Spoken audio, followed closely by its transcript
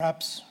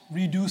Perhaps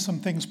redo some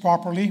things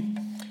properly,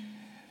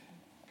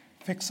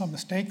 fix some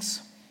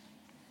mistakes.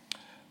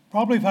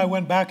 Probably if I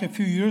went back a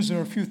few years, there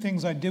are a few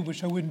things I did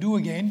which I wouldn't do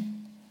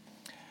again.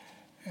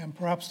 And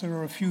perhaps there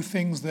are a few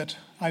things that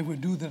I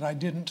would do that I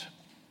didn't.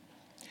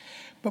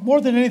 But more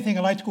than anything,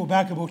 I'd like to go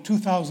back about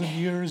 2,000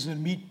 years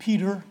and meet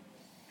Peter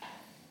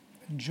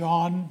and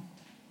John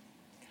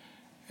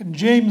and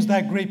James,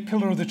 that great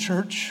pillar of the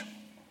church.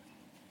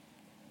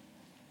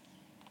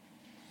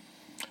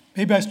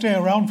 Maybe I stay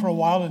around for a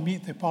while and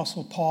meet the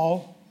Apostle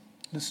Paul,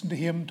 listen to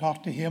him,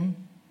 talk to him.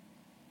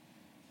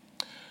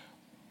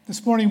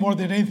 This morning, more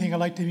than anything, I'd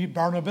like to meet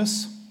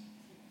Barnabas.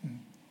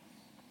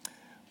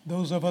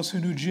 Those of us who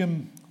knew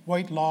Jim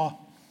Whitelaw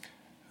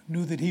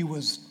knew that he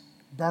was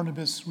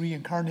Barnabas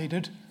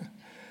reincarnated.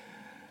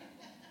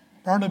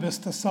 Barnabas,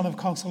 the son of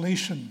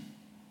consolation,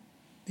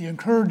 the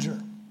encourager.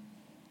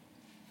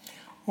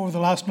 Over the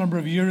last number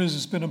of years,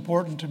 it's been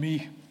important to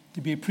me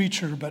to be a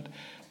preacher, but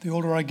the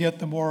older I get,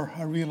 the more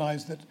I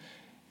realize that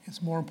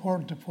it's more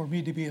important for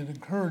me to be an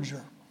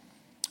encourager.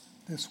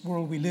 This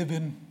world we live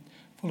in,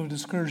 full of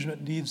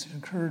discouragement, needs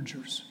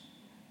encouragers.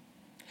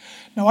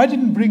 Now, I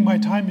didn't bring my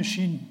time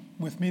machine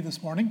with me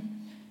this morning,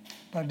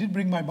 but I did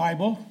bring my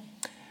Bible.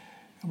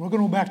 And we're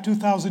going to go back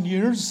 2,000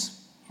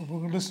 years, and we're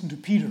going to listen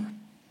to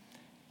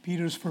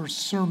Peter's first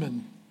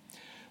sermon.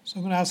 So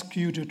I'm going to ask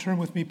you to turn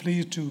with me,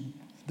 please, to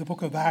the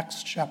book of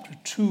Acts, chapter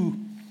 2,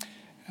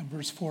 and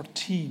verse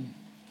 14.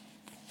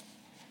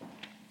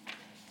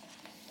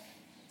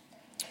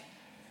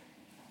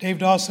 Dave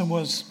Dawson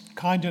was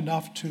kind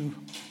enough to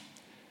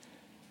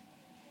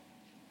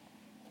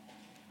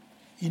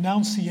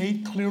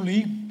enunciate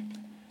clearly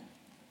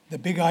the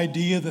big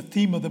idea, the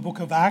theme of the book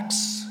of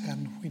Acts,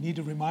 and we need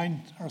to remind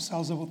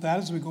ourselves about that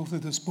as we go through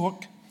this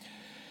book.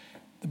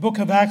 The book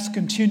of Acts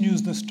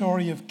continues the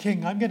story of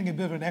King. I'm getting a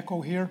bit of an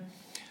echo here.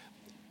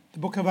 The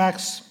book of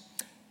Acts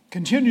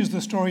continues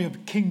the story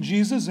of King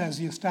Jesus as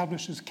he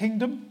established his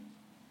kingdom.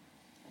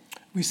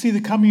 We see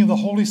the coming of the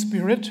Holy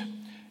Spirit,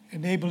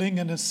 enabling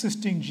and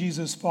assisting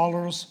Jesus'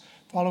 followers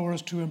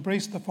to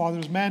embrace the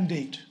Father's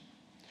mandate,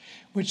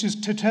 which is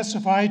to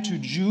testify to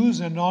Jews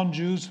and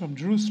non-Jews from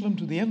Jerusalem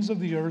to the ends of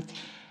the earth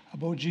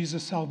about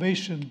Jesus'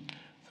 salvation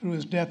through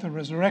his death and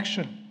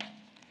resurrection.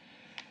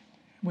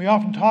 We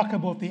often talk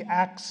about the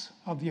Acts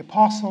of the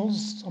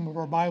Apostles. Some of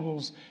our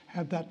Bibles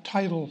have that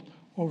title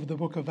over the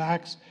book of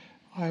Acts.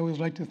 I always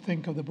like to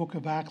think of the book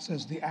of Acts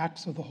as the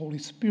Acts of the Holy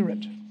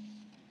Spirit.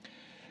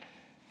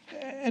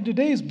 And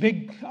today's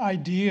big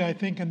idea, I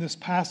think, in this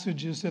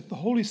passage is that the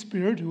Holy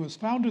Spirit, who has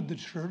founded the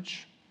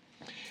church,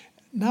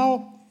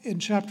 now in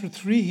chapter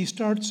 3, he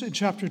starts in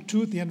chapter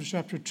 2, at the end of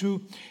chapter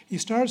 2, he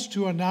starts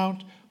to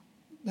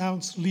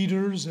announce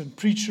leaders and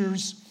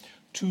preachers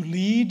to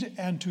lead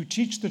and to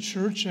teach the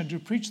church and to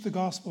preach the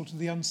gospel to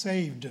the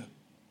unsaved.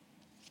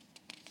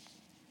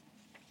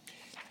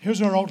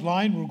 Here's our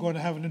outline. We're going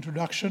to have an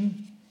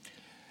introduction.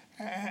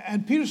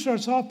 And Peter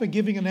starts off by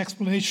giving an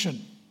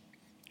explanation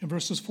in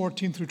verses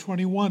 14 through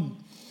 21.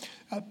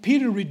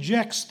 Peter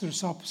rejects their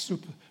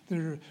supposition.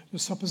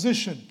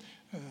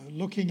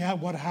 Looking at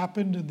what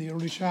happened in the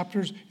early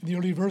chapters, in the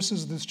early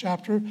verses of this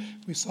chapter,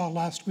 we saw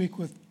last week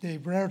with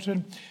Dave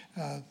Brereton,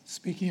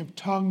 speaking of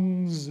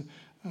tongues,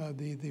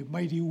 the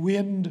mighty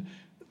wind,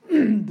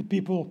 the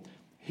people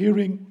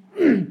hearing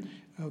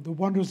the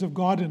wonders of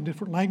God in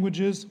different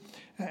languages.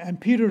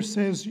 And Peter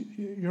says,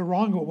 you're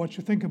wrong about what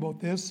you think about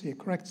this. He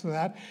corrects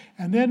that.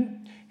 And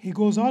then he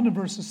goes on in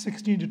verses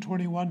 16 to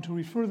 21 to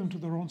refer them to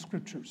their own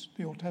scriptures,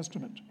 the Old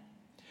Testament.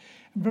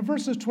 And from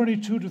verses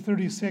 22 to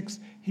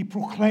 36, he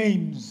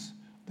proclaims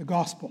the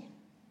gospel.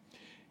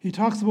 He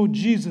talks about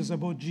Jesus'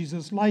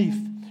 life,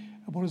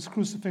 about his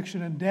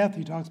crucifixion and death.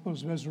 He talks about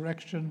his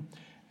resurrection,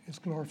 his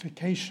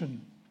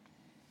glorification.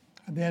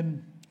 And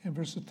then in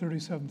verses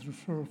 37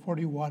 through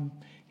 41,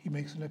 he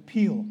makes an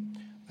appeal.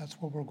 That's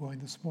where we're going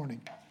this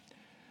morning.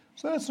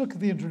 So let's look at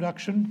the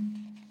introduction.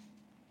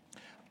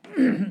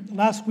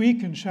 Last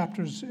week in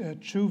chapters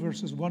 2,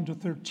 verses 1 to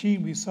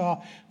 13, we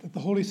saw that the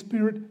Holy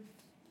Spirit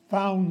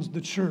founds the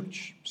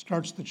church,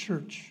 starts the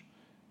church,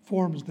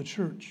 forms the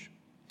church.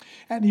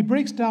 And he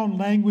breaks down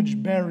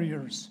language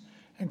barriers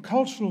and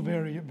cultural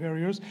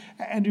barriers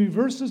and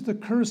reverses the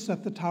curse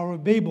at the Tower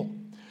of Babel.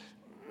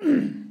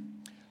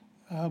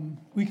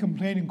 We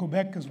complain in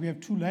Quebec because we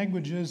have two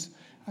languages.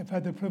 I've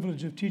had the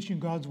privilege of teaching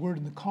God's Word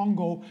in the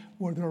Congo,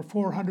 where there are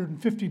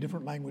 450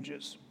 different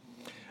languages.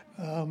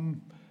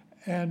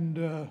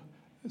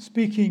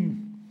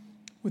 Speaking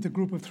with a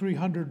group of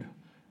 300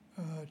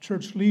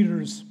 church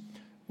leaders,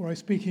 where I'm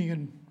speaking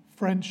in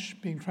French,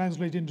 being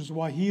translated into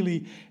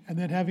Swahili, and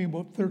then having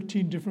about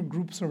 13 different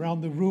groups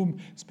around the room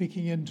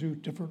speaking into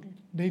different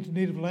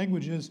native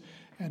languages,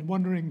 and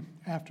wondering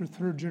after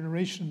three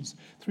generations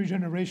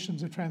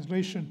of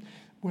translation,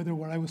 whether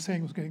what I was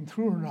saying was getting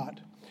through or not.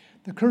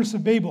 The curse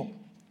of Babel,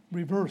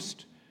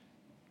 reversed.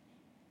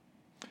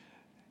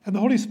 And the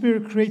Holy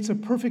Spirit creates a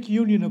perfect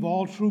union of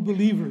all true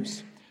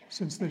believers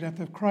since the death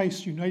of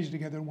Christ, united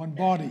together in one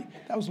body.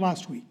 That was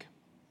last week.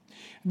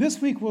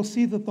 This week we'll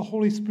see that the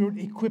Holy Spirit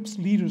equips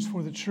leaders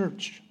for the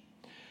church.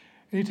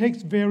 And he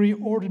takes very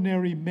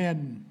ordinary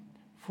men,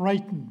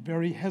 frightened,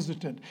 very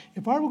hesitant.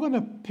 If I were going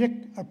to pick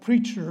a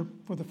preacher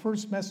for the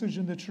first message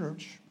in the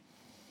church,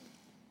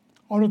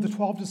 out of the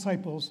 12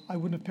 disciples, I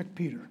wouldn't have picked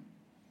Peter.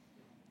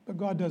 But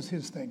God does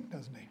his thing,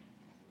 doesn't he?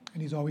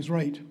 And he's always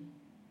right.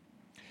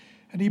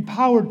 And he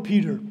empowered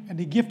Peter, and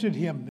he gifted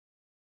him.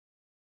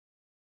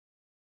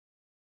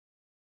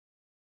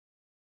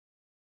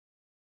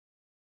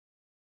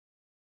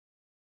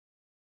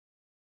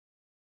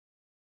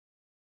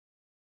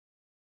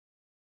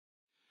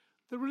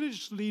 The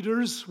religious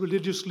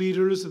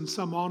leaders, and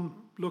some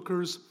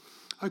onlookers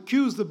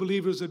accuse the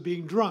believers of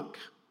being drunk.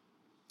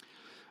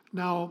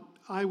 Now,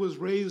 I was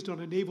raised on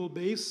a naval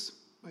base.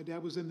 My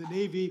dad was in the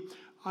Navy.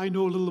 I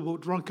know a little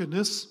about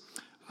drunkenness.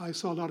 I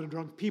saw a lot of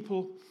drunk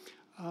people.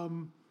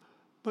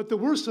 But the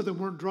worst of them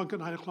weren't drunk at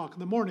 9 o'clock in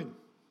the morning.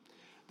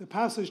 The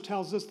passage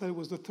tells us that it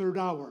was the third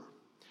hour.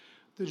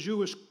 The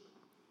Jewish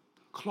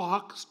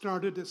clock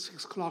started at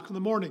 6 o'clock in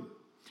the morning.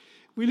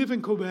 We live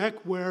in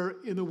Quebec, where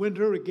in the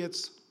winter it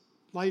gets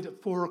light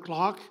at 4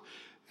 o'clock,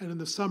 and in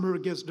the summer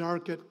it gets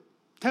dark at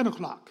 10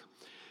 o'clock.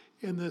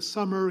 In the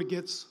summer it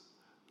gets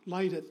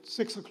light at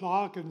 6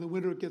 o'clock, and in the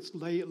winter it gets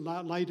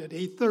light at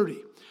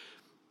 8:30.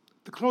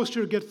 The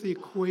closer you get to the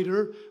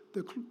equator,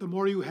 the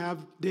more you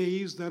have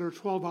days that are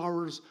 12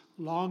 hours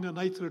long and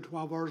nights that are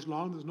 12 hours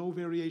long. There's no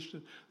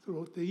variation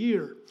throughout the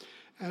year.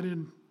 And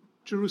in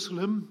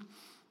Jerusalem,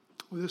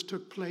 where this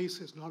took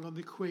place, it's not on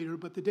the equator,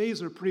 but the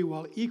days are pretty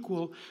well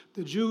equal.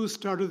 The Jews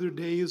started their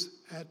days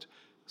at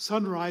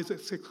sunrise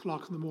at 6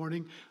 o'clock in the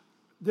morning.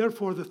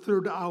 Therefore, the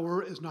third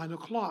hour is 9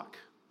 o'clock.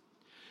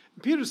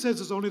 And Peter says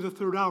it's only the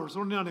third hour, it's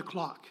only 9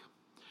 o'clock.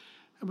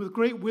 And with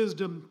great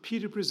wisdom,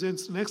 Peter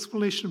presents an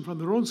explanation from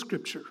their own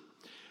scripture.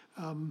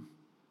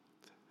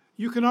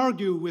 You can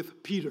argue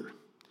with Peter,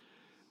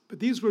 but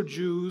these were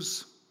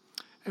Jews,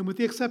 and with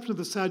the exception of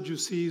the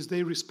Sadducees,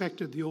 they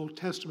respected the Old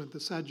Testament.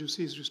 The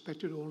Sadducees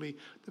respected only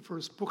the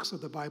first books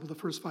of the Bible, the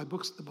first 5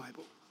 books of the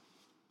Bible.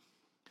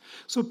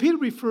 So Peter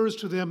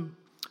refers them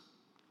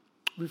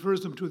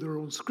to their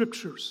own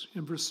scriptures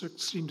in verse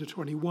 16 to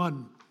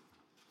 21.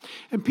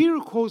 And Peter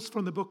quotes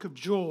from the book of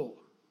Joel.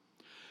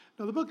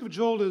 Now, the book of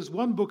Joel is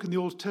one book in the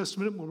Old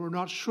Testament where we're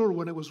not sure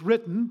when it was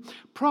written,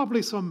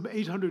 probably some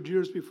 800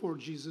 years before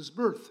Jesus'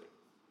 birth.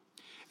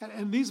 And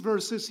in these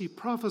verses, he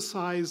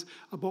prophesies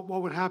about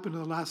what would happen in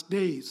the last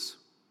days.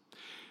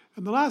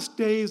 And the last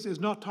days is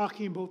not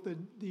talking about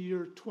the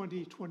year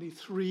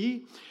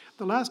 2023.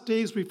 The last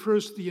days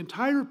refers to the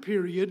entire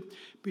period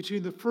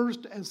between the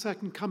first and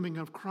second coming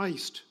of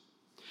Christ,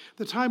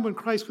 the time when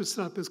Christ would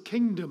set up his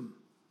kingdom.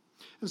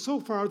 And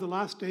so far, the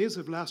last days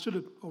have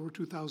lasted over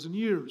 2,000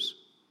 years.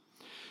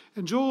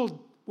 And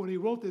Joel, when he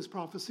wrote this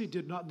prophecy,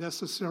 did not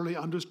necessarily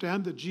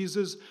understand that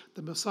Jesus,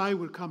 the Messiah,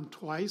 would come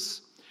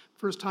twice.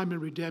 First time in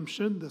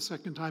redemption, the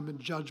second time in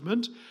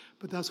judgment,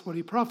 but that's what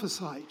he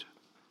prophesied.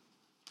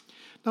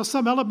 Now,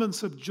 some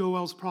elements of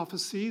Joel's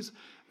prophecy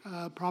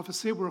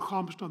were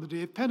accomplished on the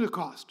day of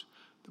Pentecost,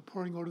 the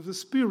pouring out of the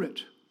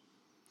Spirit.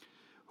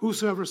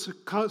 Whosoever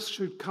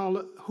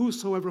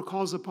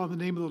calls upon the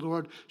name of the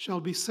Lord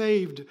shall be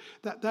saved.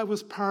 That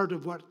was part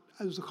of what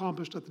was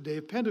accomplished at the day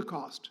of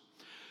Pentecost.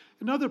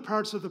 And other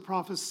parts of the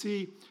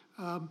prophecy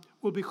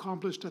will be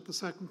accomplished at the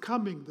second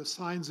coming, the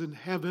signs in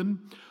heaven,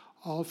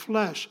 all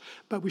flesh.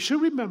 But we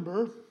should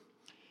remember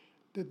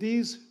that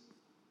these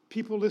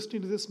people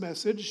listening to this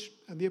message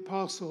and the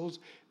apostles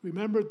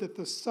remembered that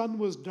the sun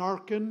was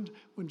darkened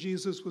when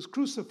Jesus was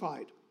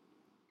crucified,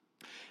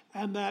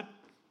 and that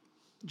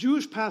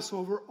Jewish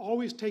Passover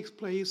always takes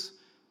place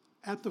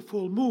at the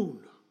full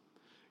moon.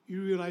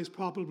 You realize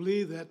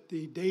probably that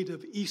the date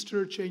of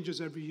Easter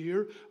changes every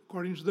year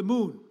according to the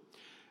moon.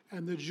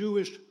 And the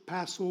Jewish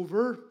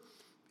Passover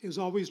is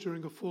always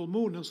during a full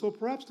moon. And so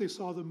perhaps they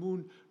saw the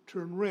moon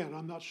turn red.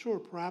 I'm not sure.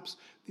 Perhaps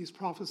these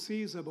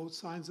prophecies about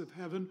signs of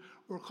heaven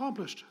were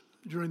accomplished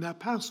during that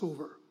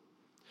Passover.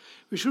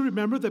 We should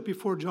remember that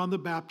before John the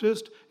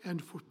Baptist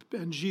and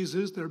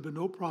Jesus, there had been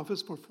no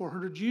prophets for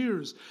 400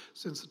 years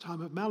since the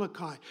time of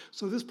Malachi.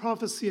 So this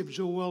prophecy of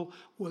Joel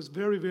was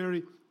very,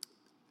 very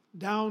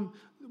down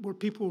where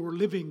people were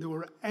living. They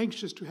were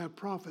anxious to have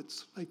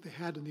prophets like they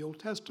had in the Old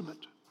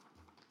Testament.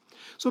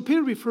 So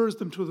Peter refers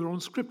them to their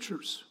own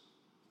scriptures.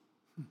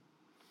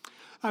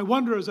 I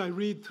wonder as I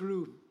read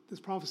through this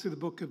prophecy of the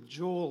book of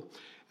Joel,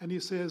 and he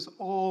says,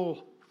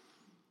 all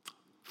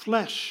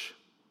flesh,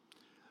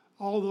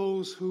 all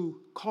those who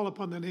call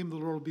upon the name of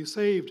the Lord will be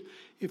saved.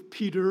 If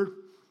Peter,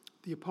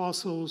 the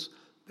apostles,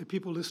 the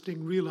people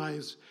listening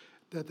realized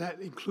that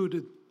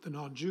included the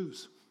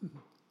non-Jews.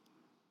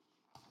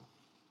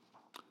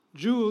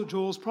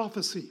 Joel's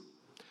prophecy: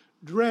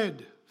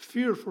 dread,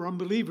 fear for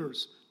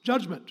unbelievers,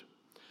 judgment,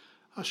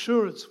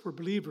 assurance for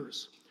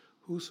believers.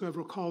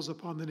 Whosoever calls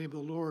upon the name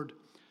of the Lord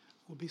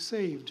will be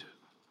saved.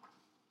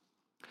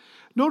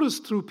 Notice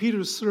through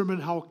Peter's sermon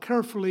how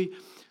carefully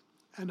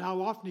and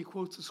how often he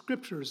quotes the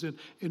scriptures.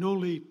 In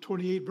only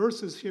 28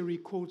 verses here, he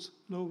quotes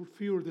no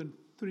fewer than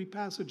 3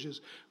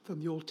 passages from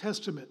the Old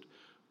Testament.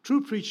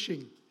 True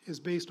preaching is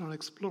based on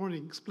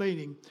exploring,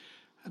 explaining,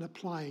 and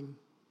applying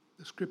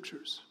the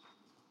Scriptures.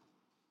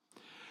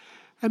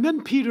 And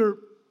then Peter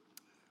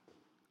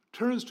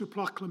turns to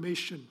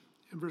proclamation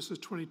in verses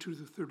 22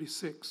 to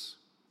 36.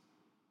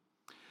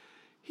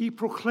 He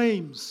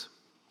proclaims,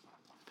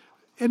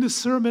 and his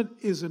sermon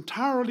is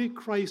entirely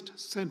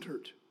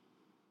Christ-centered.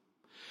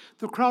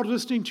 The crowd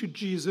listening to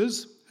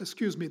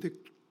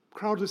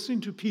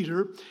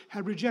Peter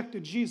had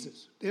rejected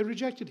Jesus. They had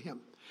rejected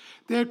him.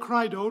 They had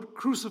cried out,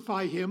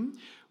 "Crucify him.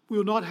 We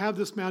will not have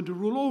this man to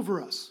rule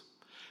over us."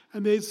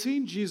 And they had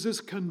seen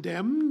Jesus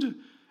condemned,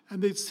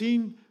 and they'd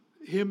seen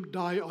him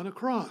die on a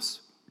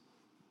cross.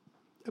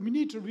 And we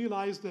need to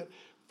realize that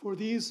for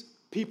these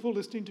people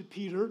listening to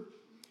Peter,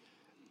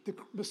 the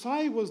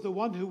Messiah was the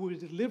one who would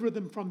deliver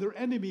them from their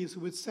enemies, who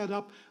would set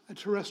up a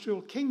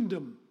terrestrial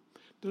kingdom,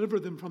 deliver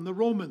them from the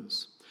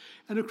Romans.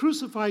 And a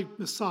crucified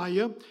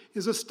Messiah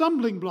is a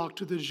stumbling block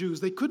to the Jews.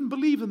 They couldn't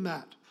believe in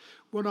that.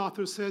 One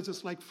author says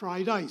it's like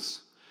fried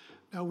ice.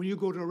 Now, when you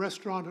go to a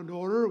restaurant and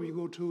order, or you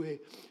go to a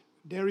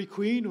Dairy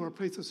Queen or a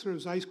place that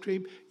serves ice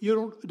cream,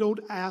 you don't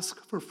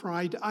ask for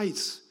fried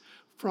ice.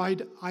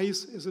 Fried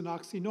ice is an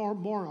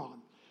oxymoron.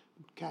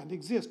 It can't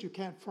exist. You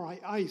can't fry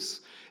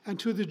ice. And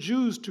to the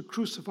Jews, to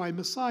crucify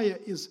Messiah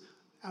is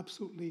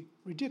absolutely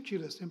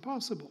ridiculous,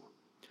 impossible.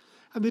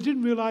 And they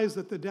didn't realize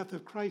that the death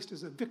of Christ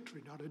is a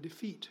victory, not a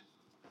defeat.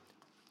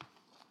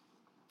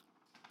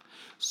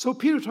 So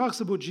Peter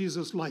talks about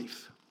Jesus'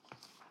 life.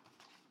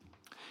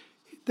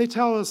 He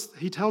tells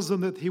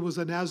them that he was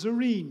a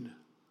Nazarene.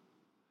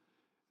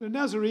 The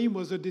Nazarene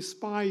was a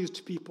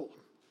despised people.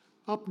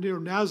 Up near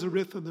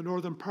Nazareth in the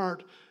northern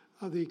part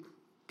of the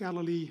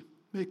Galilee,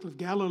 Lake of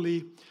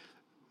Galilee,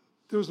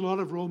 there was a lot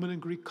of Roman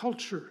and Greek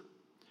culture.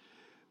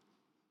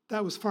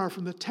 That was far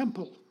from the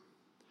temple.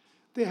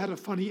 They had a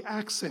funny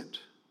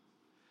accent.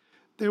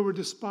 They were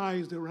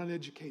despised. They were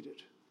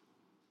uneducated.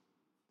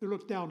 They were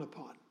looked down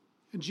upon.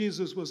 And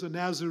Jesus was a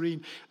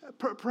Nazarene.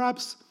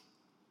 Perhaps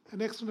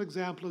an excellent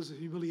example is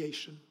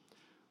humiliation.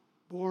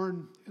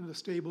 Born in a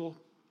stable,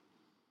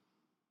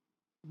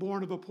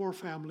 born of a poor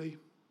family,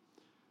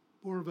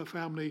 born of a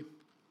family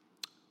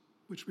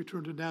which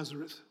returned to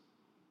Nazareth.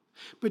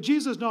 But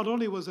Jesus not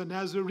only was a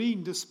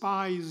Nazarene,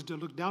 despised,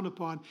 looked down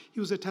upon, he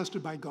was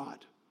attested by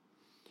God.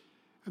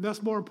 And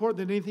that's more important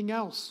than anything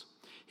else.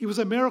 He was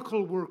a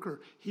miracle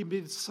worker. He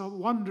made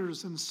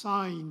wonders and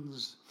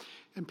signs.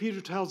 And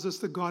Peter tells us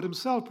that God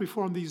himself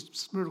performed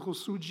these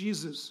miracles through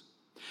Jesus.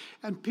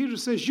 And Peter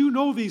says, you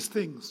know these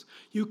things.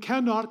 You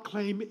cannot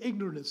claim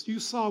ignorance. You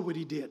saw what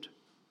he did.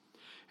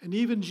 And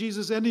even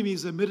Jesus'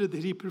 enemies admitted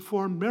that he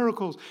performed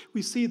miracles.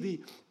 We see the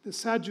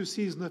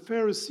Sadducees and the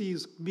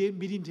Pharisees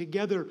meeting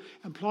together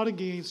and plotting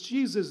against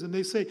Jesus. And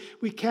they say,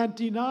 we can't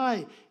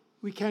deny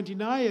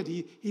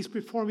it. He's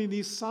performing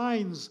these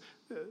signs.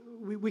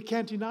 We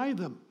can't deny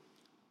them.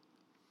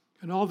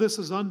 And all this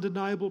is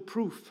undeniable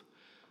proof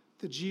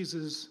that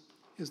Jesus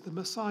is the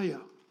Messiah.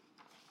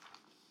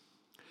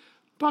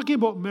 Talking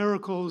about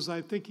miracles,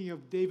 I'm thinking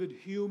of David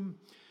Hume,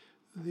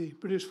 the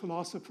British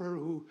philosopher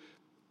who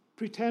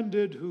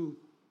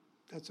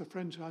that's a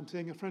French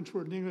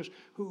word in English,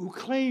 who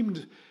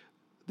claimed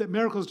that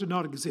miracles did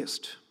not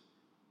exist.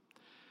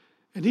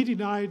 And he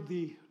denied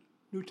the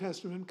New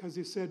Testament because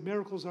he said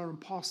miracles are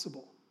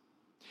impossible.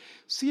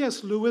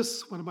 C.S.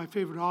 Lewis, one of my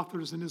favorite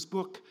authors, in his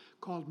book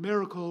called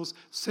Miracles,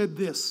 said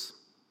this.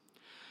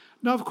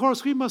 Now, of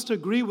course, we must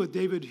agree with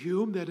David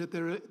Hume that if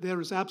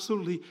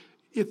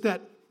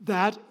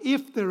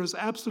there is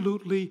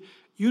absolutely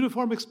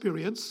uniform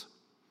experience,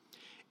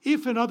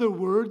 if, in other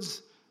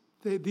words,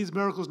 these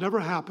miracles never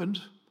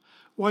happened,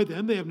 why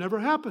then they have never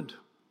happened.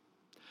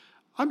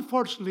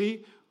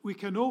 Unfortunately, we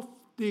can know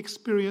the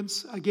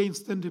experience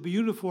against them to be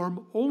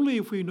uniform only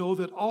if we know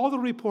that all the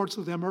reports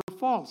of them are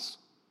false.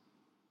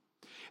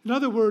 In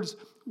other words,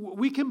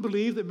 we can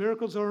believe that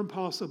miracles are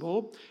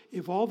impossible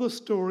if all the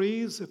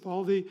stories, if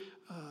all the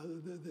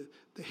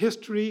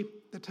history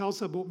that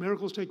tells us about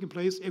miracles taking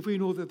place, if we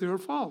know that they are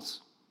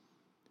false.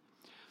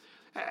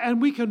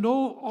 And we can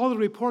know all the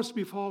reports to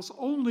be false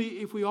only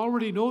if we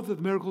already know that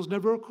the miracles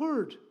never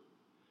occurred.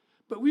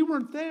 But we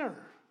weren't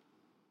there.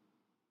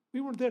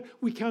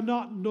 We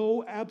cannot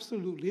know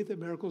absolutely that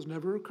miracles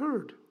never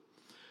occurred.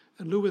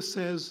 And Lewis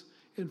says,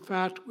 in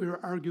fact, we're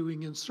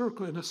arguing in a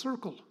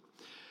circle.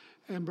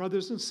 And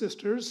brothers and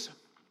sisters,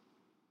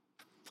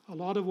 a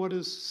lot of what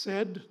is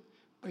said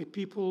by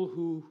people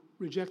who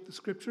reject the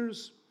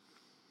Scriptures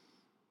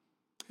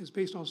is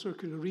based on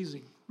circular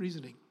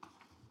reasoning.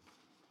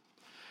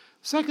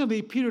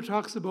 Secondly, Peter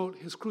talks about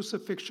his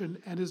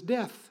crucifixion and his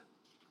death.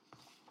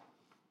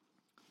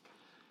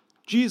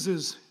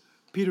 Jesus,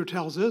 Peter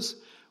tells us,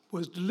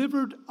 was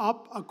delivered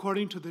up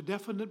according to the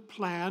definite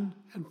plan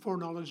and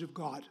foreknowledge of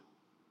God.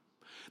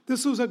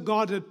 This was what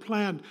God had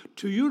planned.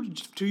 To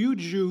you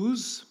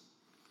Jews,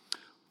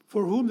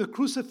 for whom the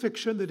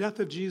crucifixion, the death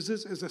of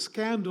Jesus, is a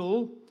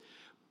scandal,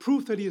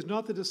 proof that he is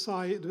not the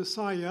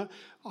Messiah,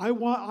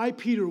 I,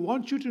 Peter,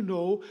 want you to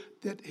know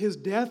that his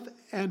death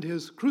and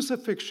his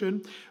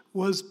crucifixion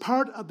was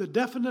part of the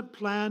definite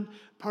plan,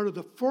 part of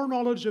the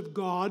foreknowledge of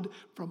God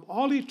from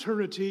all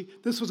eternity.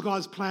 This was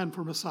God's plan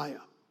for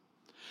Messiah.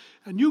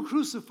 And you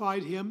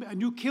crucified him,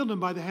 and you killed him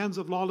by the hands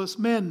of lawless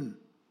men.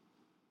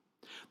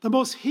 The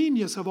most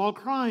heinous of all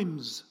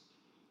crimes.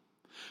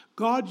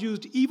 God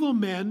used evil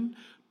men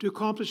to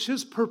accomplish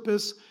his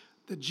purpose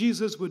that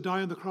Jesus would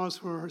die on the cross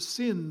for our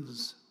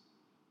sins.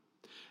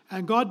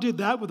 And God did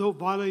that without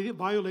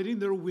violating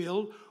their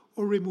will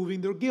or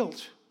removing their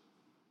guilt.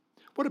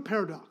 What a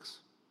paradox.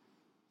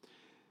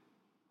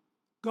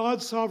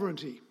 God's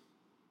sovereignty,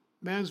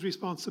 man's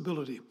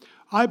responsibility.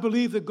 I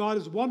believe that God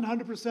is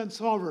 100%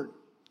 sovereign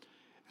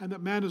and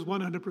that man is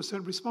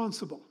 100%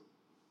 responsible.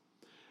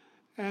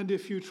 And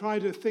if you try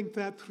to think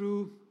that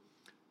through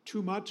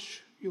too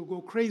much, you'll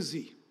go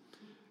crazy.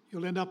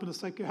 You'll end up in a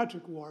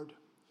psychiatric ward.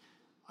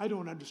 I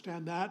don't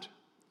understand that.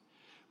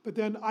 But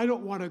then I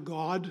don't want a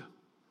God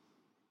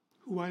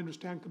who I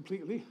understand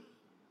completely.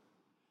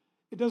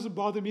 It doesn't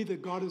bother me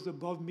that God is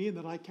above me and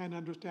that I can't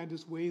understand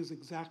his ways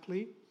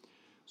exactly.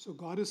 So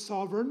God is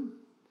sovereign,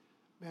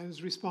 man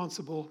is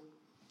responsible,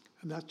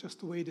 and that's just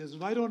the way it is.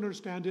 If I don't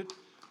understand it,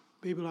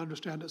 maybe I'll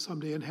understand it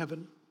someday in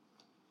heaven.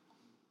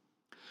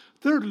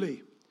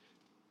 Thirdly,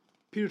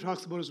 Peter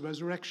talks about his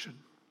resurrection.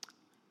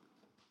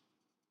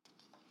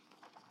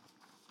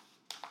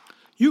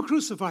 You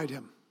crucified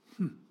him.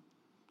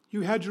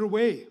 You had your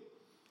way,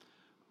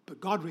 but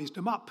God raised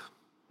him up.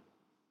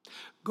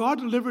 God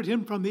delivered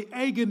him from the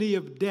agony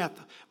of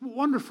death.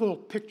 Wonderful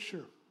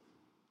picture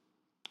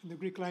in the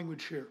Greek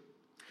language here.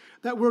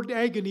 That word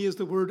agony is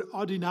the word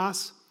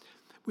odinas,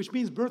 which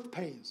means birth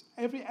pains.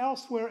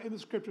 Elsewhere in the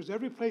scriptures,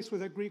 every place where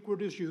that Greek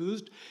word is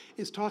used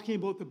is talking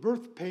about the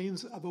birth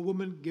pains of a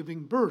woman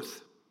giving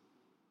birth.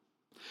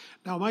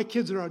 Now, my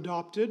kids are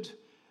adopted.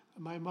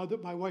 My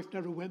wife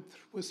never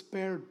was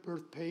spared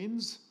birth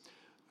pains.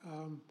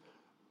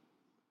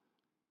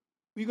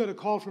 We got a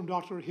call from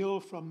Dr. Hill,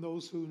 from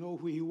those who know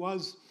who he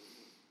was,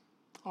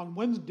 on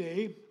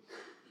Wednesday.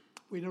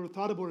 We never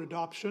thought about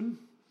adoption.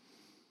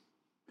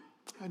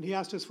 And he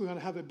asked us if we were going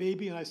to have a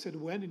baby, and I said,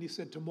 when? And he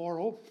said,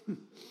 tomorrow.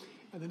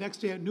 And the next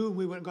day at noon,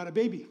 we went and got a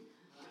baby.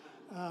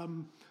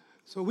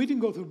 So we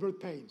didn't go through birth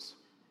pains.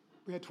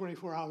 We had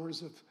 24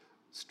 hours of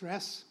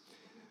stress.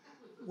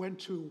 Went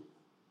to,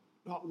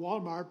 not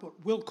Walmart,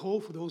 but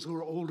Wilco, for those who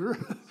are older,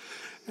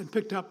 and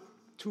picked up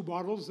 2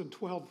 bottles and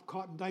 12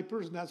 cotton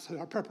diapers, and that's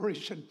our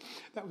preparation.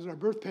 That was our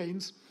birth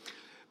pains.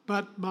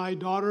 But my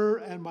daughter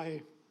and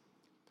my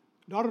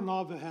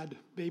daughter-in-law had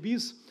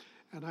babies,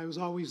 and I was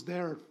always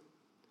there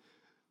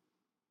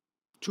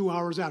 2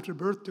 hours after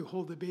birth to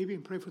hold the baby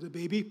and pray for the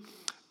baby.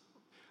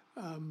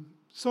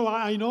 So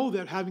I know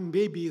that having a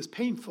baby is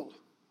painful.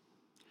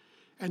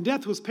 And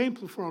death was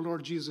painful for our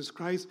Lord Jesus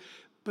Christ,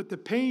 but the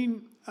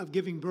pain of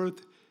giving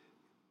birth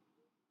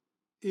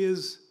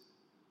is,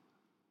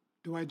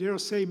 do I dare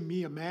say,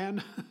 me, a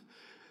man,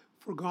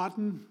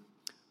 forgotten,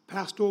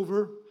 passed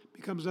over,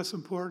 becomes less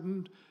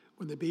important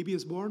when the baby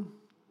is born.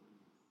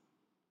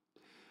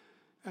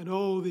 And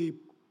oh, the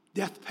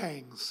death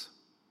pangs,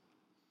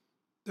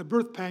 the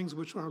birth pangs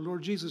which our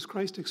Lord Jesus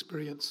Christ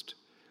experienced,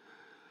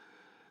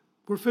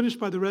 were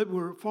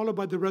followed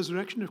by the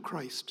resurrection of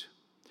Christ.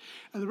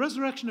 And the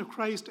resurrection of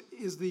Christ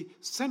is the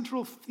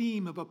central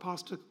theme of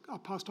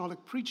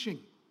apostolic preaching.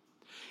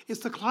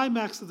 It's the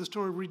climax of the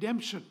story of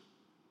redemption.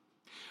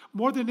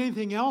 More than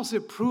anything else,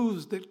 it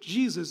proves that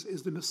Jesus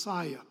is the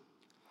Messiah.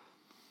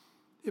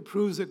 It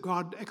proves that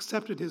God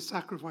accepted his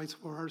sacrifice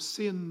for our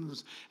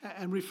sins.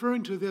 And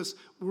referring to this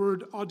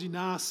word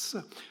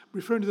odinas,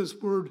 referring to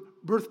this word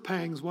birth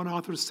pangs, one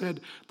author said,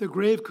 the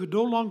grave could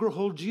no longer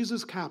hold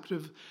Jesus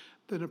captive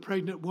than a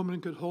pregnant woman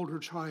could hold her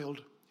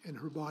child in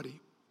her body.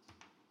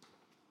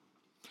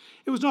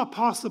 It was not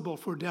possible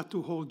for death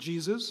to hold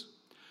Jesus.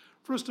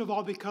 First of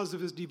all, because of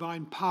his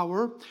divine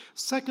power.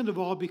 Second of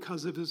all,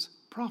 because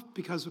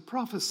of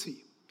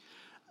prophecy.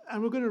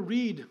 And we're going to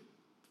read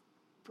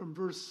from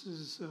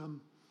verses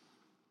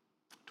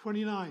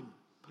 29,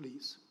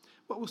 please.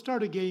 But we'll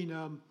start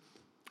again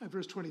at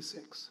verse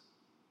 26,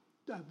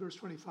 verse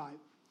 25.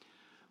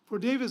 For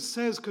David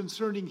says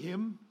concerning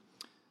him,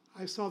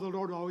 I saw the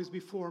Lord always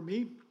before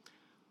me,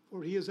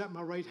 for he is at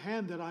my right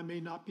hand that I may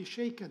not be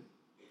shaken.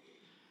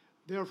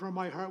 Therefore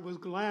my heart was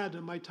glad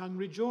and my tongue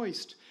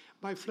rejoiced.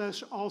 My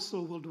flesh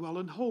also will dwell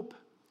in hope.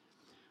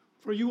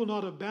 For you will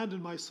not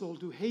abandon my soul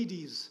to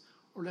Hades,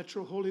 or let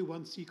your Holy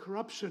One see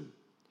corruption.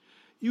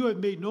 You have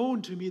made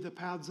known to me the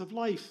paths of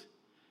life.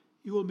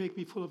 You will make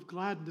me full of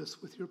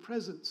gladness with your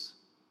presence.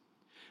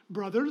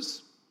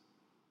 Brothers,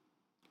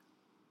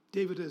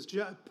 Peter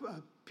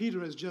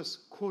has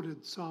just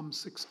quoted Psalm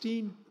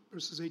 16,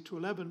 verses 8 to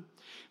 11.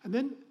 And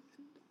then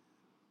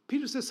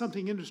Peter says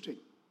something interesting.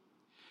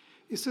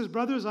 He says,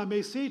 brothers, I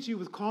may say to you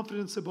with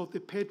confidence about the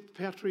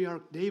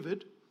patriarch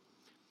David,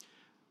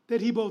 that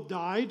he both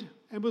died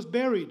and was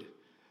buried,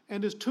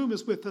 and his tomb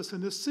is with us in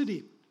this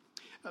city.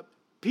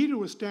 Peter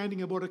was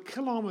standing about 1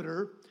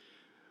 kilometer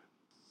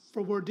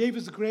from where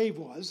David's grave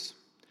was,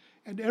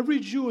 and every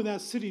Jew in that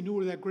city knew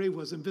where that grave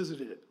was and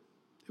visited it.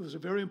 It was a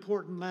very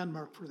important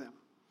landmark for them.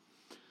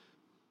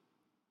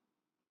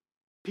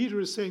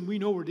 Peter is saying, we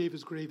know where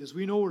David's grave is.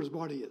 We know where his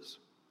body is.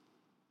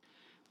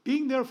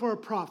 Being therefore a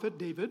prophet,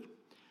 David,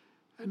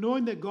 And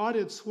knowing that God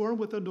had sworn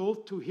with an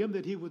oath to him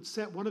that he would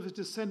set one of his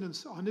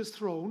descendants on his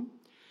throne,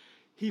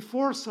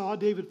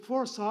 David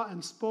foresaw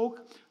and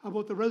spoke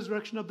about the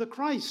resurrection of the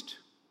Christ,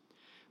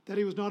 that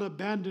he was not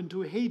abandoned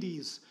to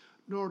Hades,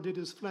 nor did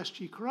his flesh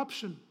see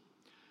corruption.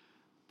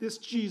 This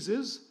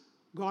Jesus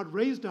God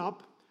raised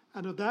up,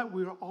 and of that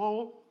we are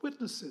all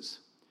witnesses.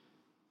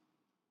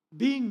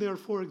 Being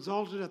therefore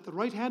exalted at the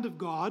right hand of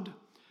God,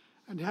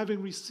 and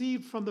having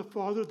received from the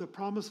Father the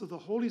promise of the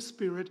Holy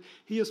Spirit,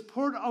 he has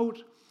poured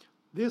out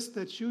this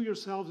that you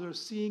yourselves are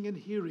seeing and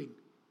hearing.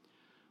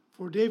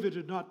 For David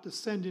did not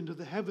descend into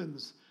the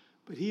heavens,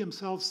 but he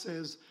himself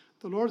says,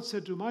 "The Lord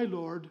said to my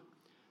Lord,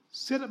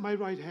 sit at my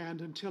right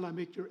hand until I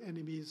make your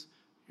enemies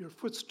your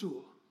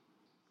footstool."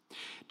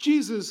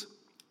 Jesus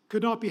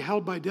could not be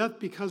held by death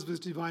because of his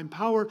divine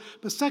power,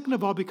 but second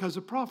of all, because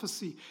of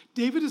prophecy.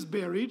 David is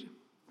buried.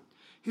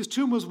 His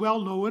tomb was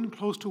well known,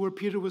 close to where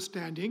Peter was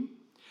standing.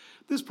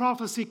 This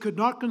prophecy could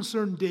not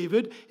concern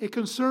David. It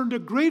concerned a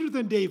greater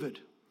than David.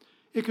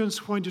 It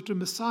pointed to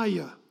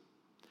Messiah.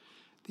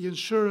 The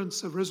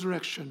assurance of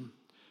resurrection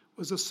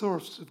was the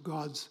source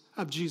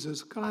of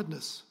Jesus'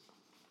 gladness.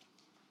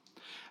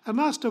 And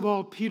last of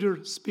all,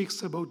 Peter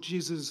speaks about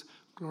Jesus'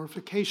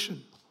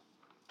 glorification,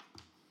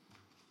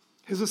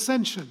 his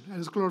ascension and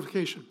his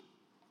glorification.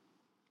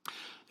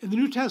 In the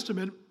New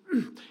Testament,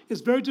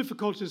 it's very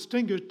difficult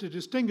to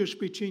distinguish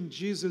between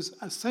Jesus'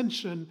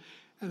 ascension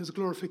and his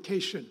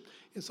glorification.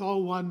 It's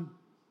all one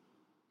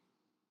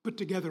put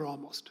together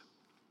almost.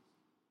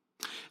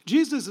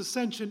 Jesus'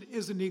 ascension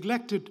is a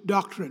neglected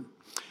doctrine.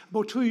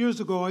 About 2 years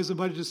ago, I was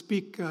invited to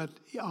speak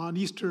on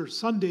Easter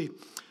Sunday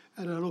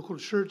at a local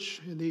church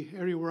in the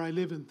area where I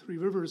live in Three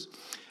Rivers,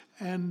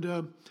 and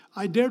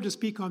I dared to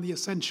speak on the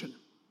ascension.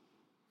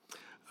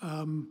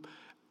 I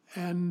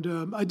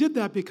did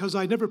that because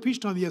I never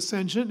preached on the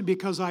ascension, and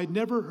because I'd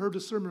never heard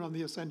a sermon on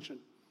the ascension.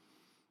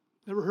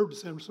 Never heard a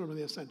sermon on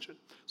the ascension.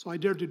 So I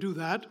dared to do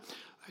that.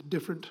 I had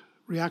different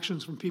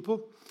reactions from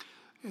people.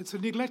 It's a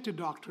neglected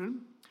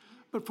doctrine.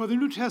 But for the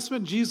New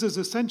Testament, Jesus'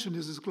 ascension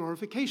is his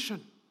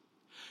glorification.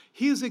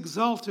 He is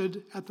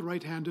exalted at the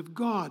right hand of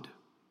God.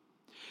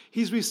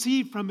 He's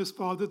received from his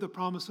Father the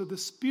promise of the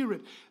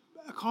Spirit,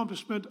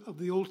 accomplishment of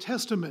the Old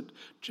Testament.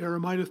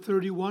 Jeremiah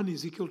 31,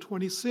 Ezekiel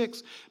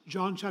 26,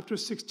 John chapter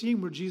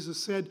 16, where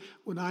Jesus said,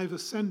 "When I have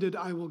ascended,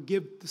 I will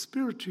give the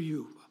Spirit to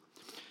you."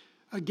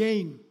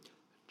 Again,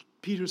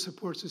 Peter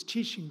supports his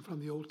teaching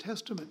from the Old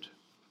Testament.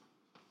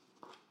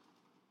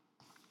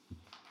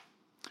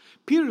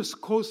 Peter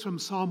quotes from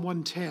Psalm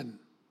 110.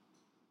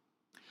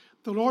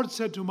 The Lord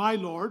said to my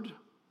Lord,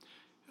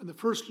 and the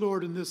first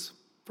Lord in this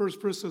first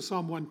verse of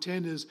Psalm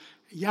 110 is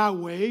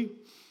Yahweh.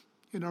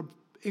 In our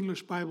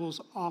English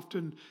Bibles,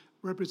 often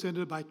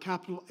represented by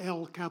capital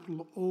L,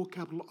 capital O,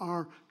 capital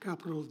R,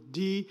 capital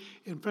D.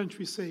 In French,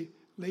 we say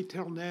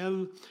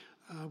l'Éternel,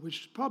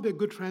 which is probably a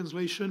good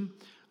translation.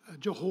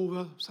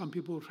 Jehovah, some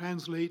people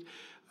translate,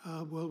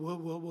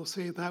 we'll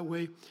say it that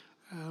way.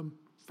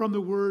 From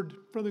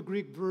the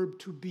Greek verb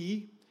to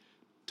be,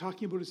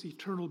 talking about his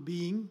eternal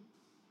being.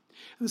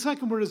 And the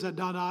second word is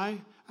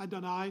Adonai,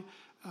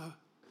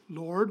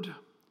 Lord.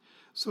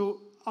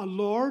 So a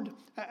Lord,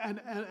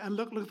 and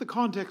look at the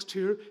context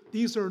here.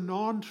 These are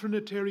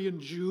non-Trinitarian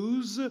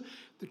Jews.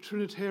 The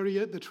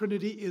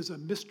Trinity is a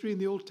mystery in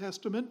the Old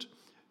Testament,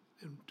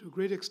 and to a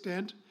great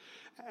extent.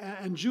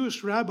 And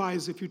Jewish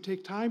rabbis, if you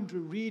take time to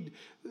read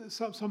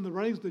some of the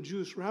writings of the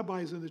Jewish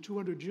rabbis in the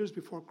 200 years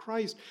before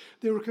Christ,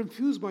 they were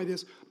confused by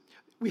this.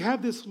 We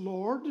have this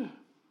Lord,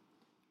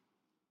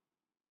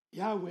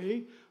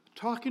 Yahweh,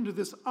 talking to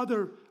this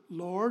other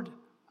Lord,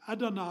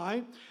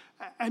 Adonai,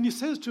 and he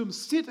says to him,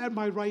 "Sit at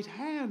my right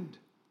hand."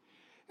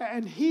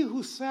 And he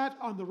who sat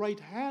on the right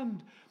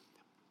hand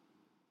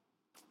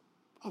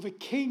of a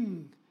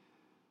king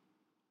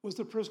was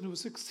the person who would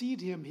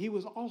succeed him. He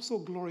was also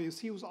glorious.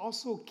 He was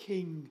also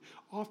king,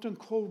 often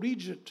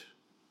co-regent.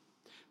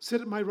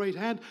 Sit at my right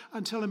hand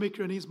until I make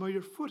your enemies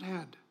your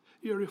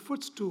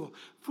footstool.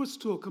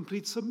 Footstool,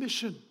 complete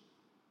submission.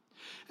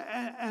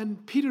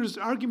 And Peter's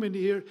argument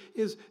here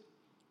is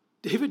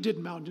David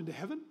didn't mount into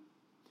heaven.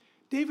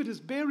 David is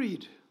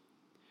buried.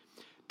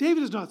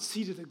 David is not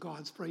seated at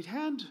God's right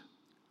hand.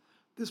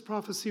 This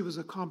prophecy was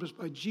accomplished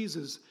by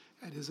Jesus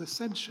at his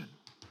ascension.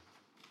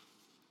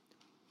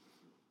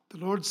 The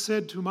Lord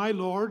said to my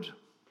Lord,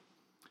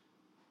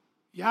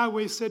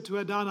 Yahweh said to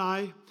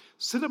Adonai,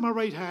 "Sit at my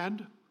right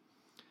hand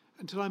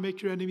until I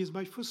make your enemies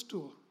my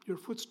footstool, your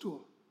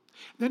footstool."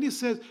 Then he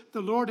says,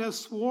 "The Lord has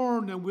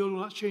sworn and will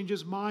not change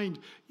his mind.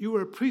 You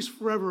are a priest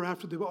forever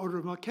after the order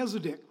of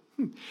Melchizedek."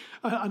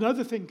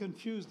 Another thing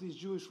confused these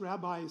Jewish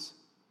rabbis.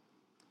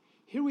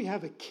 Here we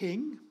have a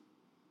king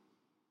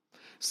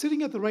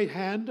sitting at the right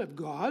hand of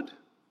God,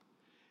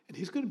 and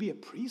he's going to be a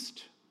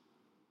priest.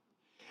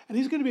 And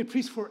he's going to be a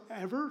priest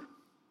forever.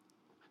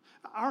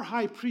 Our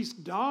high priests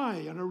die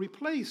and are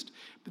replaced,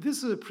 but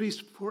this is a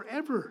priest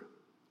forever.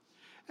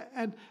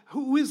 And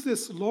who is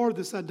this Lord,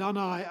 this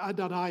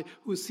Adonai,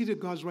 who is seated at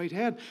God's right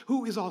hand,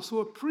 who is also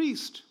a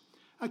priest,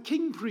 a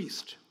king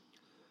priest?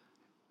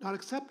 Not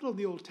acceptable in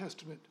the Old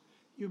Testament.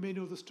 You may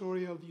know the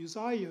story of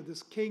Uzziah,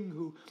 this king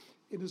who,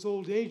 in his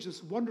old age,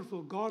 this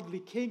wonderful, godly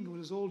king, who in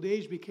his old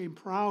age became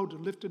proud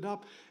and lifted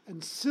up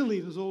and silly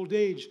in his old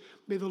age.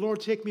 May the Lord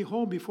take me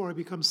home before I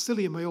become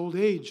silly in my old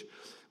age.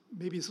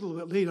 Maybe it's a little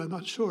bit late, I'm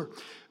not sure.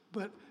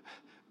 But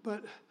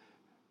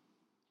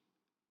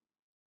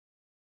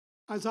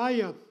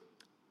Isaiah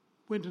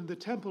went into the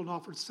temple and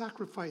offered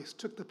sacrifice,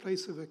 took the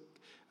place of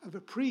a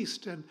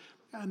priest, and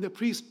the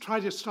priest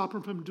tried to stop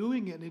him from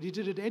doing it, and he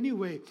did it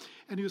anyway.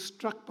 And he was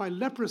struck by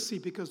leprosy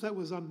because that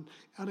was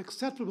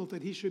unacceptable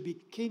that he should be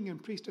king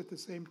and priest at the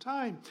same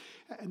time.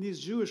 And these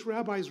Jewish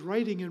rabbis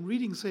writing and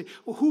reading say,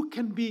 well, who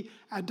can be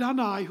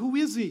Adonai? Who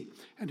is he?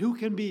 And who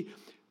can be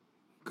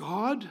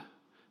God,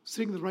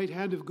 sitting at the right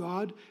hand of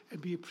God, and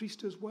be a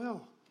priest as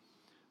well?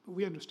 But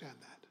we understand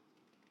that.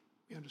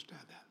 We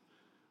understand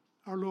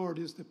that. Our Lord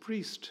is the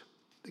priest,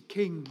 the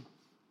king,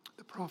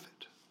 the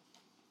prophet.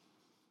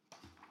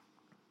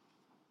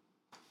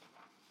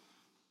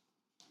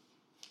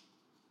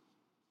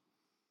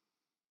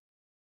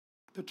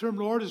 The term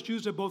Lord is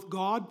used of both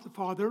God, the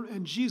Father,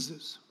 and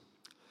Jesus.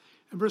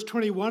 In verse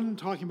 21,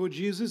 talking about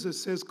Jesus, it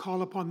says,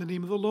 call upon the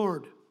name of the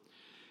Lord.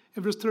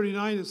 In verse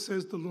 39, it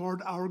says, the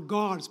Lord our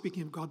God,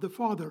 speaking of God the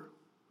Father.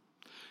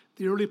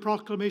 The early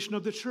proclamation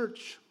of the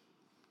church,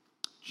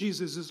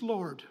 Jesus is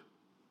Lord.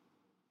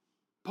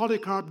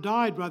 Polycarp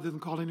died rather than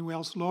calling anyone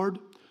else Lord.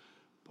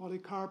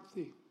 Polycarp,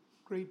 the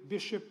great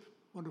bishop,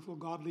 wonderful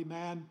godly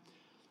man,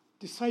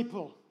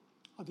 disciple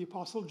of the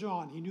Apostle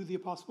John. He knew the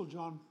Apostle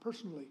John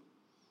personally.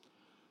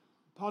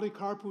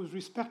 Polycarp was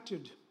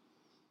respected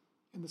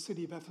in the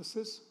city of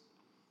Ephesus.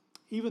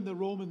 Even the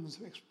Romans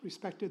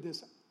respected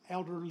this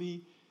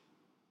elderly,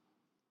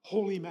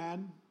 holy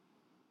man.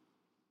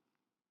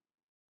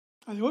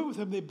 And they went with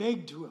him, they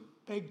begged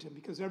him,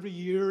 because every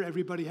year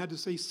everybody had to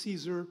say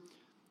Caesar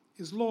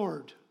is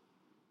Lord.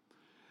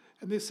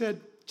 And they said,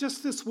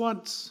 just this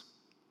once,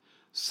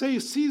 say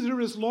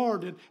Caesar is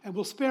Lord, and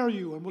we'll spare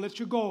you and we'll let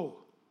you go.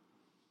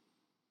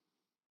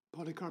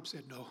 Polycarp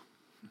said, no,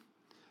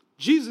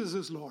 Jesus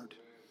is Lord.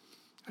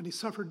 And he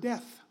suffered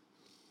death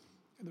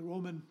in the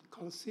Roman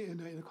Colosseum,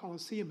 in the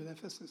Colosseum in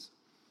Ephesus,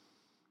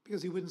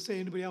 because he wouldn't say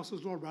anybody else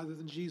was Lord rather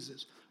than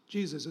Jesus.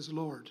 Jesus is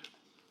Lord.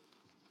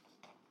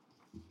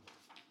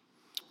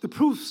 The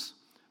proofs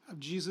of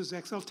Jesus'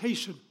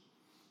 exaltation.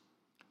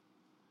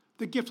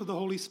 The gift of the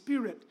Holy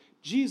Spirit.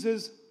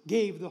 Jesus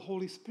gave the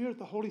Holy Spirit.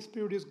 The Holy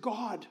Spirit is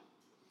God.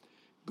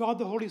 God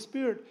the Holy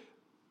Spirit,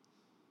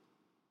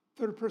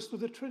 third person of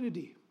the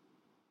Trinity.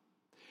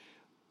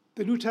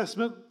 The New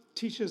Testament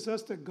teaches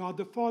us that God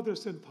the Father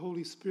sent the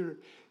Holy Spirit.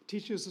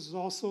 Teaches us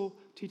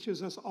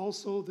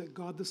also that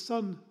God the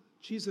Son,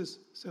 Jesus,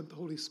 sent the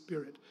Holy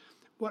Spirit.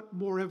 What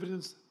more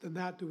evidence than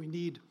that do we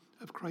need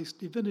of Christ's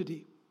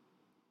divinity?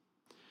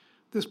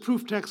 This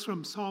proof text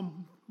from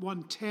Psalm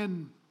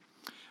 110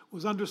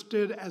 was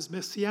understood as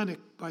messianic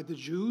by the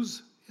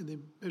Jews in the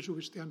measure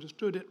which they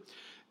understood it.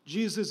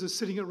 Jesus is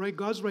sitting at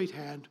God's right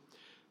hand.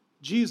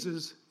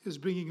 Jesus is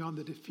bringing on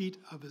the defeat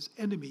of his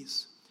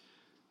enemies.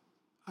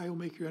 I will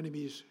make your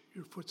enemies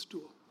your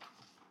footstool.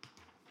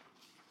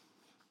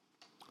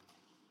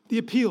 The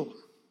appeal.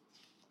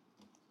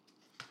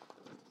 I'm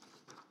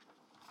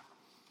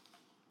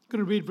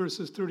going to read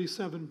verses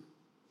 37,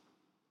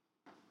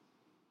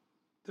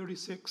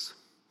 36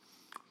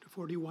 to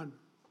 41.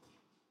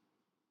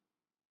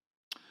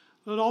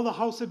 Let all the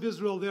house of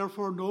Israel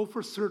therefore know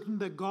for certain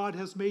that God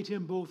has made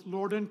him both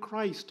Lord and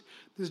Christ,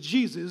 this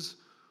Jesus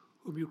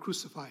whom you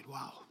crucified.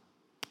 Wow.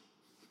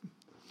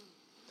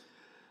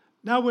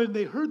 Now when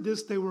they heard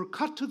this, they were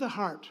cut to the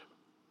heart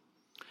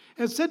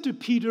and said to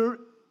Peter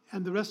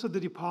and the rest of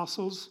the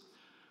apostles,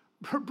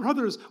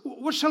 brothers,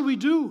 what shall we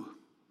do?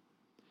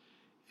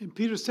 And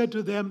Peter said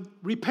to them,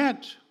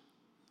 repent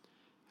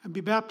and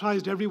be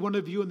baptized every one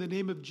of you in the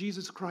name of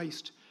Jesus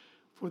Christ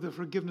for the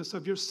forgiveness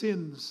of your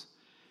sins.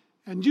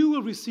 And you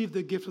will receive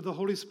the gift of the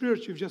Holy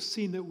Spirit. You've just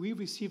seen that we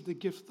received the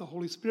gift of the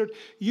Holy Spirit.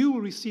 You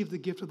will receive the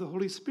gift of the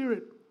Holy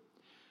Spirit.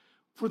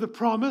 For the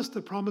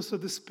promise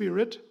of the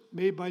Spirit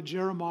made by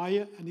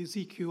Jeremiah and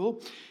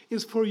Ezekiel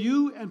is for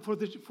you and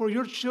for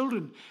your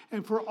children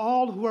and for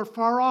all who are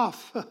far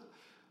off,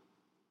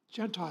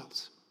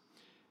 Gentiles,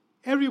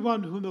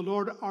 everyone whom the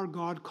Lord our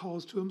God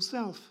calls to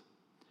himself.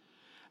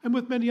 And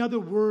with many other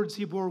words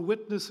he bore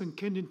witness and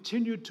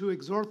continued to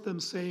exhort them,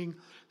 saying,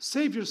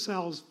 save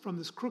yourselves from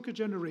this crooked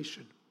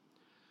generation.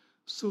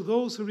 So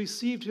those who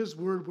received his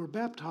word were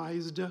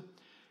baptized,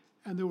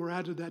 and there were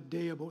added that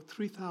day about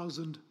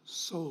 3,000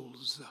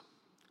 souls.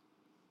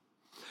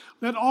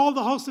 Let all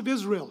the house of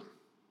Israel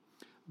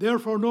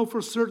therefore know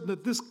for certain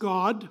that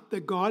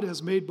that God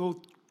has made both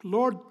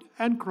Lord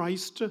and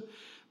Christ,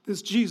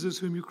 this Jesus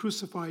whom you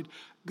crucified.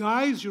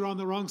 Guys, you're on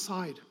the wrong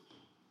side.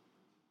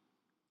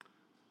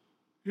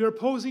 You're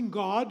opposing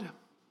God.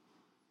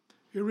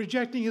 You're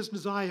rejecting his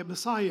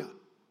Messiah.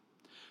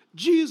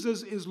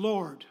 Jesus is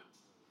Lord.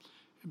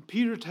 And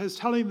Peter is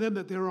telling them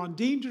that they're on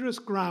dangerous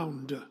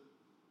ground.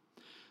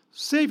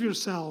 Save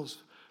yourselves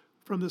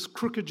from this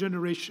crooked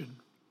generation,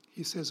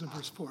 he says in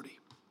verse 40.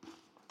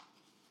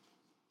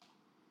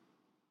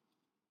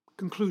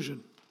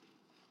 Conclusion.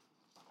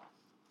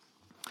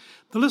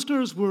 The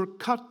listeners were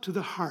cut to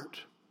the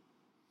heart.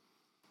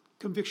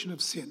 Conviction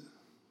of sin.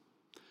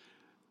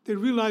 They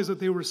realized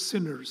that they were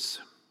sinners.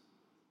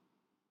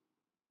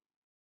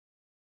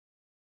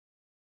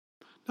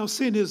 Now,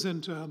 sin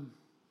isn't a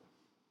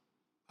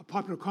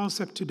popular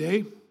concept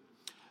today.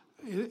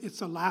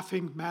 It's a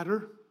laughing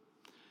matter.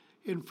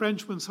 In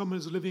French, when someone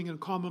is living in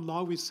common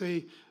law, we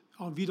say,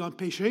 "on vit en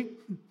péché,"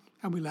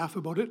 and we laugh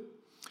about it.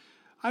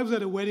 I was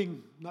at a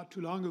wedding not too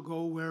long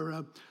ago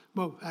where,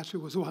 well, actually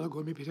it was a while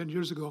ago, maybe 10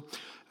 years ago,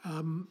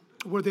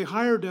 where they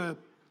hired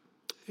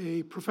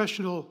a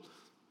professional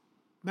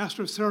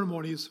master of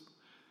ceremonies.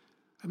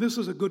 And this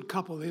was a good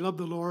couple. They loved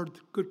the Lord,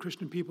 good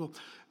Christian people.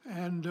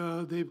 And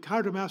they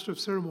hired a master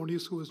of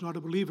ceremonies who was not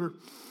a believer.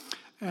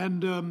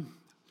 And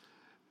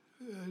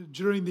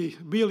during the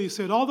meal, he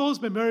said, "All those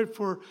been married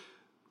for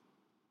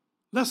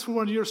less than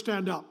 1 year,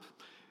 stand up."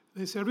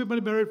 They said,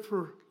 "Everybody married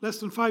for less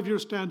than 5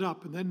 years, stand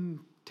up." And then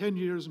 10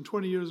 years and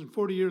 20 years and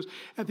 40 years.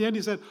 At the end,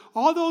 he said,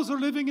 "All those who are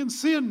living in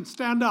sin,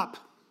 stand up."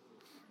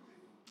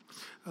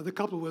 The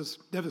couple was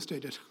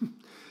devastated.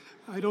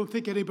 I don't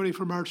think anybody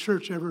from our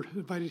church ever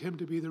invited him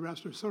to be the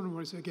master of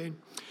ceremonies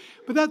again.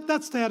 But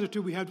that's the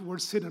attitude we have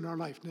towards sin in our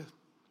life.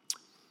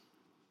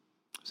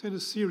 Sin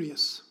is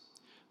serious.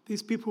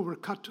 These people were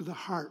cut to the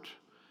heart.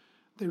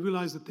 They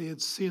realized that they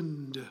had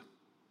sinned.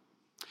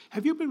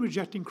 Have you been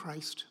rejecting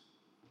Christ?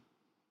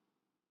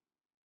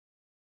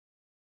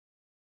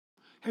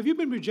 Have you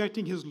been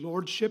rejecting his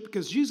lordship?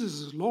 Because Jesus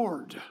is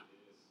Lord.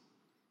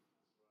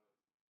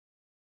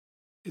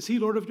 Is he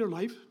Lord of your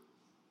life?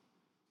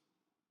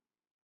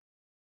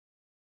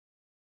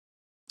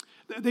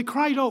 They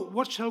cried out,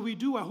 "What shall we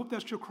do?" I hope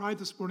that's your cry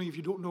this morning if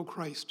you don't know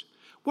Christ.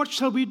 What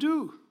shall we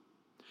do?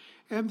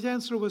 And the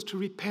answer was to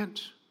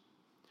repent.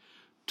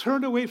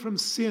 Turn away from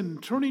sin,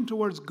 turning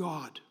towards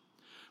God.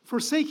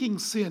 Forsaking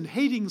sin,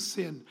 hating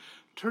sin,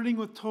 turning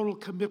with total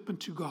commitment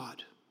to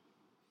God.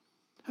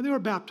 And they were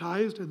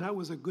baptized, and that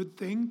was a good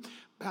thing.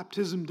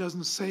 Baptism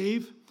doesn't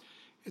save.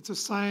 It's a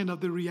sign of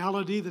the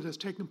reality that has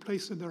taken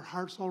place in their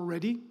hearts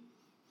already.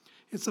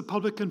 It's a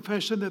public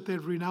confession that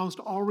they've renounced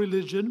all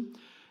religion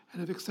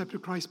and have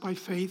accepted Christ by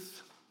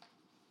faith.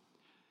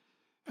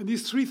 And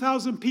these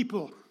 3,000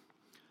 people,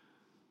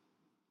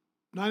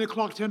 9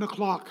 o'clock, 10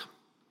 o'clock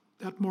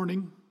that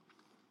morning,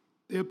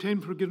 they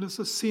obtained forgiveness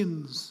of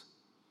sins.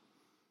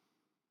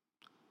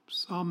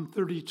 Psalm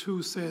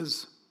 32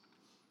 says,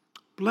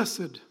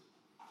 "Blessed,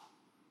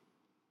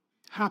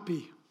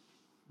 happy,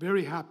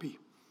 very happy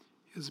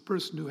is the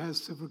person who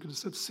has the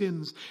forgiveness of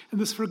sins." And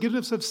this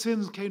forgiveness of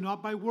sins came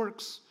not by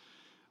works,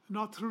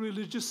 not through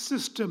religious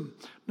system,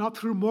 not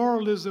through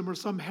moralism or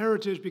some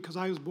heritage because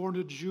I was born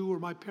a Jew or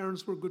my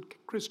parents were good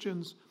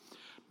Christians,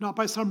 not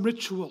by some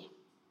ritual.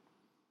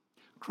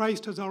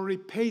 Christ has already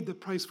paid the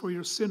price for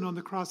your sin on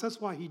the cross.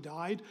 That's why he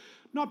died,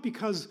 not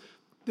because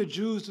the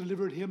Jews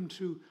delivered him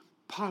to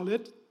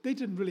Pilate. They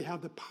didn't really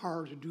have the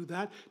power to do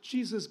that.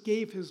 Jesus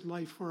gave his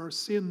life for our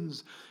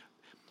sins.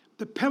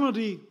 The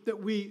penalty that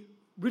we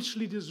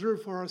richly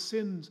deserve for our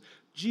sins,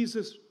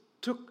 Jesus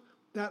took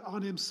that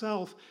on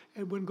himself.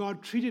 And when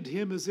God treated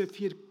him as if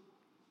he had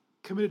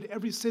committed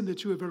every sin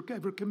that you have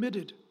ever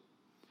committed.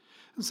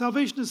 And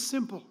salvation is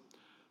simple.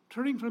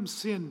 Turning from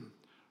sin,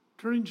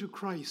 turning to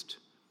Christ,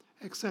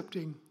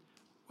 accepting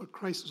what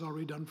Christ has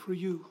already done for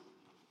you.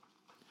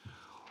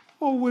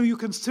 Oh, will you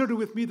consider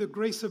with me the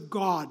grace of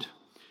God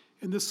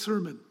in this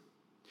sermon?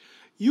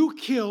 You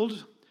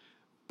killed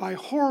by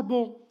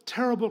horrible,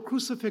 terrible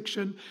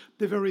crucifixion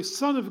the very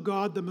Son of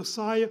God, the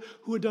Messiah,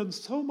 who had done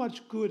so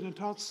much good and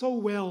taught so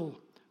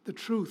well the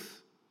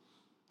truth.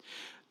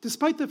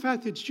 Despite the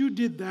fact that you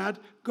did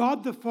that,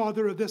 God the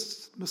Father of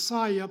this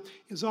Messiah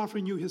is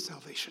offering you his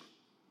salvation.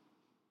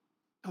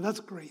 Now that's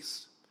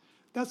grace.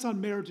 That's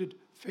unmerited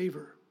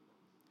favor.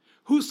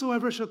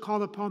 Whosoever shall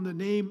call upon the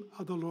name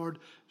of the Lord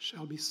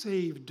shall be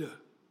saved.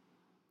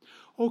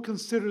 Oh,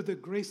 consider the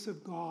grace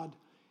of God.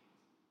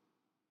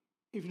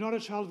 If you're not a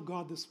child of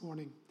God this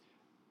morning,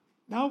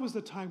 now is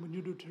the time when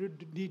you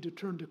need to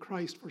turn to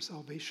Christ for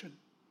salvation.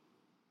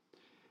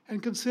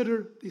 And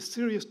consider the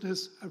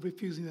seriousness of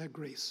refusing that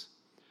grace.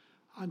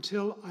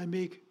 Until I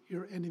make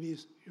your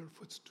enemies your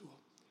footstool.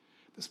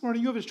 This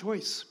morning you have a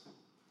choice.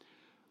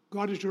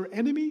 God is your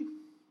enemy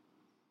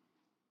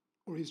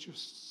or he's your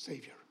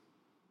Savior.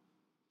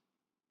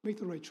 Make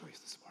the right choice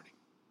this morning.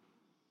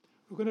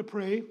 We're going to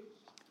pray.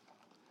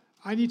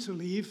 I need to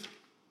leave.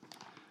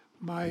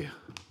 I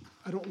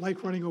don't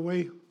like running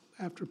away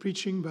after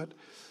preaching, but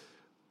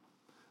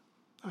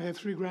I have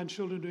 3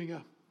 grandchildren doing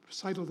a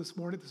recital this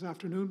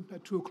afternoon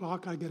at 2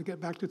 o'clock. I got to get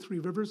back to Three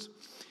Rivers.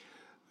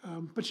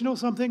 But you know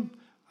something?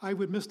 I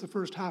would miss the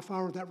first half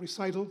hour of that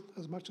recital,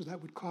 as much as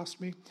that would cost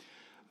me.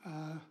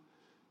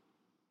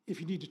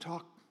 If you need to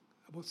talk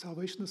about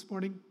salvation this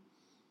morning,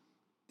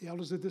 the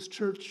elders of this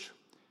church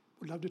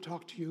would love to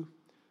talk to you.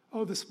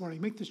 Oh, this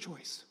morning, make the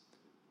choice.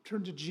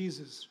 Turn to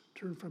Jesus.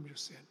 Turn from your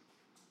sin.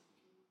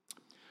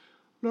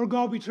 Lord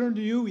God, we turn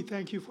to you. We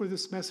thank you for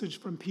this message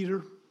from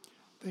Peter.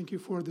 Thank you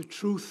for the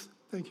truth.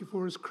 Thank you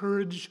for his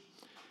courage.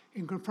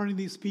 in confronting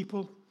these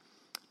people,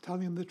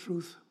 telling them the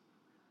truth.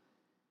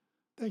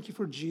 Thank you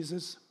for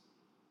Jesus.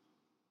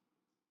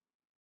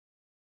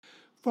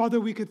 Father,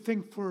 we could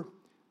think for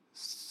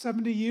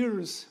 70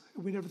 years,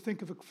 and we never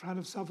think of a plan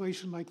of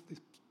salvation like the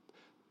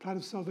plan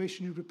of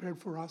salvation you prepared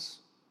for us.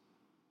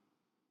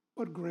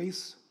 What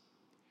grace.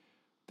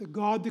 The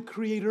God, the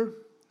Creator,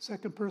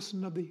 second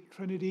person of the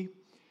Trinity,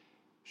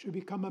 should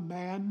become a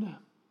man,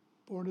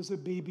 born as a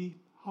baby,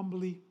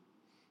 humbly,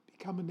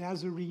 become a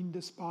Nazarene,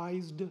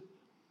 despised,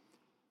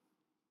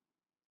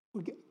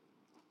 would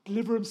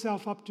deliver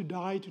himself up to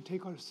die, to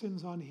take our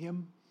sins on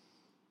him,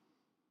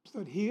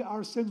 so that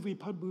our sins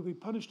will be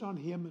punished on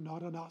him and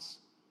not on us.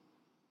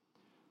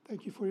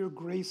 Thank you for your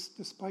grace,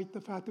 despite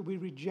the fact that we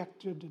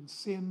rejected and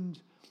sinned,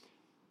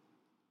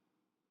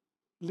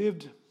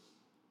 lived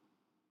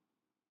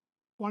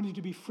wanting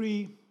to be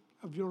free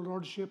of your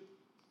lordship,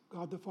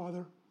 God the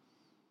Father.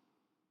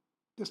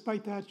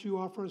 Despite that, you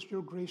offer us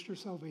your grace, your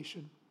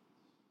salvation.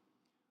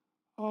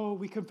 Oh,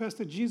 we confess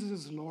that Jesus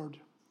is Lord.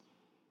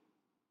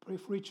 Pray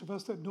for each of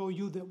us that know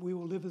you, that we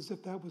will live as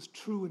if that was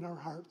true in our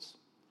hearts.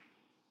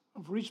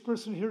 And for each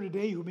person here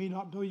today who may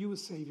not know you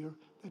as Savior,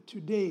 that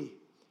today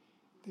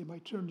they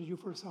might turn to you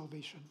for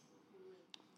salvation.